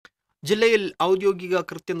ജില്ലയിൽ ഔദ്യോഗിക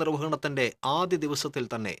കൃത്യനിർവഹണത്തിന്റെ ആദ്യ ദിവസത്തിൽ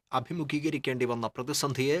തന്നെ അഭിമുഖീകരിക്കേണ്ടി വന്ന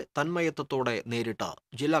പ്രതിസന്ധിയെ തന്മയത്വത്തോടെ നേരിട്ട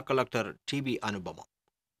ജില്ലാ കളക്ടർ ടി.വി. അനുപമ.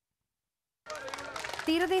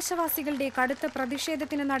 തീരദേശവാസികളുടെ കടുത്ത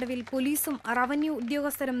പ്രതിഷേധത്തിന് നടുവിൽ പോലീസും റവന്യൂ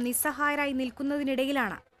ഉദ്യോഗസ്ഥരും നിസ്സഹായരായി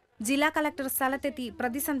നിൽക്കുന്നതിനിടയിലാണ് ജില്ലാ കളക്ടർ സ്ഥലത്തെത്തി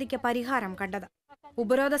പ്രതിസന്ധിക്ക് പരിഹാരം കണ്ടത്.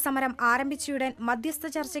 ഉപരോധ സമരം ആരംഭിച്ചയുടൻ മധ്യസ്ഥ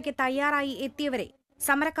ചർച്ചയ്ക്ക് തയ്യാറായി എത്തിയവരെ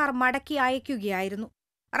സമരക്കാർ മടക്കി അയക്കുകയായിരുന്നു.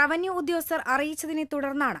 റവന്യൂ ഉദ്യോഗസ്ഥർ അറിയിച്ചതിനെ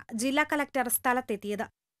തുടർന്നാണ് ജില്ലാ കളക്ടർ സ്ഥലത്തെത്തിയത്.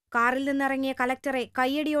 കാറിൽ നിന്നിറങ്ങിയ കളക്ടറെ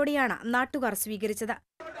കയ്യടിയോടെയാണ് നാട്ടുകാർ സ്വീകരിച്ചത്.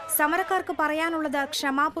 സമരക്കാർക്ക് പറയാനുള്ളത്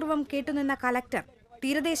ക്ഷമാപൂർവ്വം കേട്ടുനിന്ന കളക്ടർ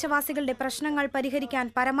തീരദേശവാസികളുടെ പ്രശ്നങ്ങൾ പരിഹരിക്കാൻ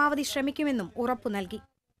പരമാവധി ശ്രമിക്കുമെന്നും ഉറപ്പു നൽകി.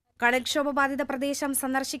 കടൽക്ഷോഭ ബാധിത പ്രദേശം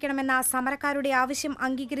സന്ദർശിക്കണമെന്ന സമരക്കാരുടെ ആവശ്യം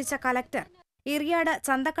അംഗീകരിച്ച കളക്ടർ എറിയാട്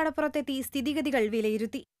ചന്തക്കടപ്പുറത്തെത്തി സ്ഥിതിഗതികൾ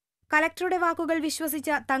വിലയിരുത്തി. കളക്ടറുടെ വാക്കുകൾ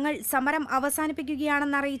വിശ്വസിച്ച് തങ്ങൾ സമരം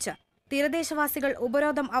അവസാനിപ്പിക്കുകയാണെന്നറിയിച്ച് തീരദേശവാസികൾ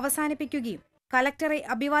ഉപരോധം അവസാനിപ്പിക്കുകയും കളക്ടറെ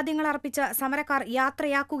അഭിവാദ്യങ്ങൾ അർപ്പിച്ച് സമരക്കാർ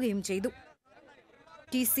യാത്രയാക്കുകയും ചെയ്തു.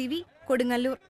 T.C.V. കൊടുങ്ങല്ലൂർ.